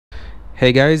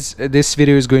Hey guys, this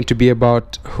video is going to be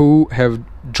about who have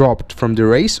dropped from the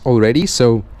race already.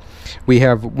 So we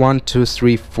have 1, 2,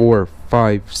 3, 4,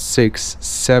 5, 6,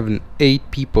 7, 8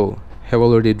 people have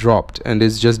already dropped, and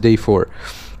it's just day 4.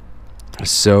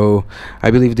 So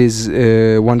I believe this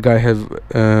one guy has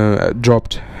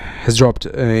dropped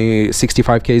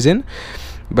 65 k's in,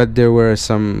 but there were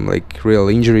some like real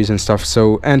injuries and stuff.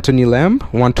 So Anthony Lamb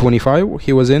 125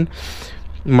 he was in,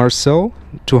 Marcel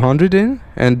 200 in,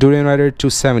 and Durianrider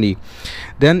 270.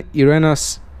 Then Irena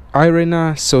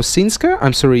Sosinska,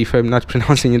 I'm sorry if I'm not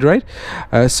pronouncing it right.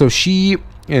 So she,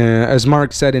 as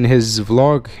Mark said in his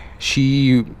vlog,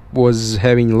 she was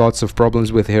having lots of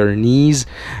problems with her knees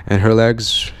and her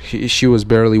legs. She was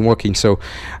barely walking, so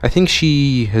I think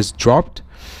she has dropped,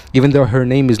 even though her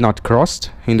name is not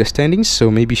crossed in the standings. So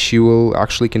maybe she will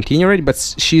actually continue riding,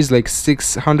 but she's like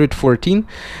 614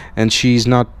 and she's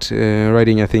not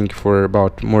riding, I think, for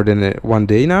about more than 1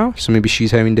 day now, so maybe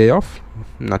she's having day off,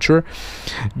 I'm not sure.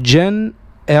 Jono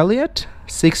Elliot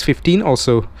 615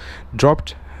 also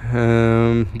dropped.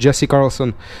 Jesse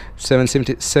Carlsson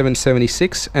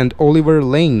 776, and Oliver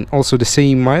Laing, also the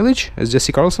same mileage as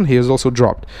Jesse Carlsson, he has also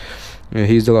dropped.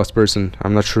 He's the last person.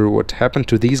 I'm not sure what happened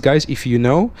to these guys. If you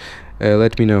know,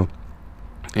 let me know.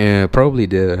 Probably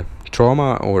the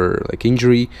trauma or like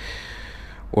injury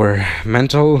or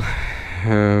mental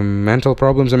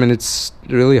problems. I mean, it's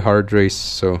really hard race.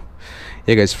 So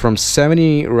yeah guys, from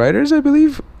 70 riders I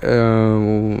believe,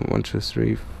 1, 2,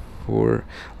 3, 4,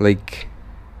 like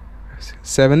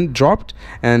 7 dropped,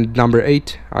 and number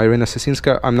 8 Irena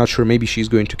Sosinska, I'm not sure, maybe she's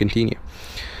going to continue.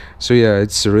 So yeah,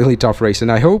 it's a really tough race,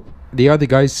 and I hope the other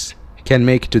guys can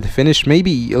make it to the finish,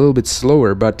 maybe a little bit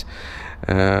slower, but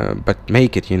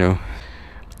make it, you know.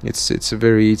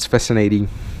 It's fascinating,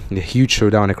 the huge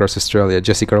showdown across Australia.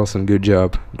 Jesse Carlsson, good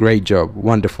job, great job,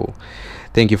 wonderful.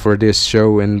 Thank you for this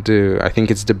show, and I think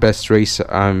it's the best race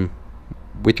I'm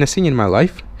witnessing in my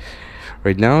life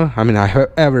right now. I mean, I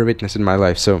have ever witnessed in my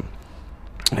life. So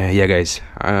yeah guys,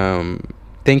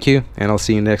 thank you, and I'll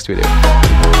see you in the next video.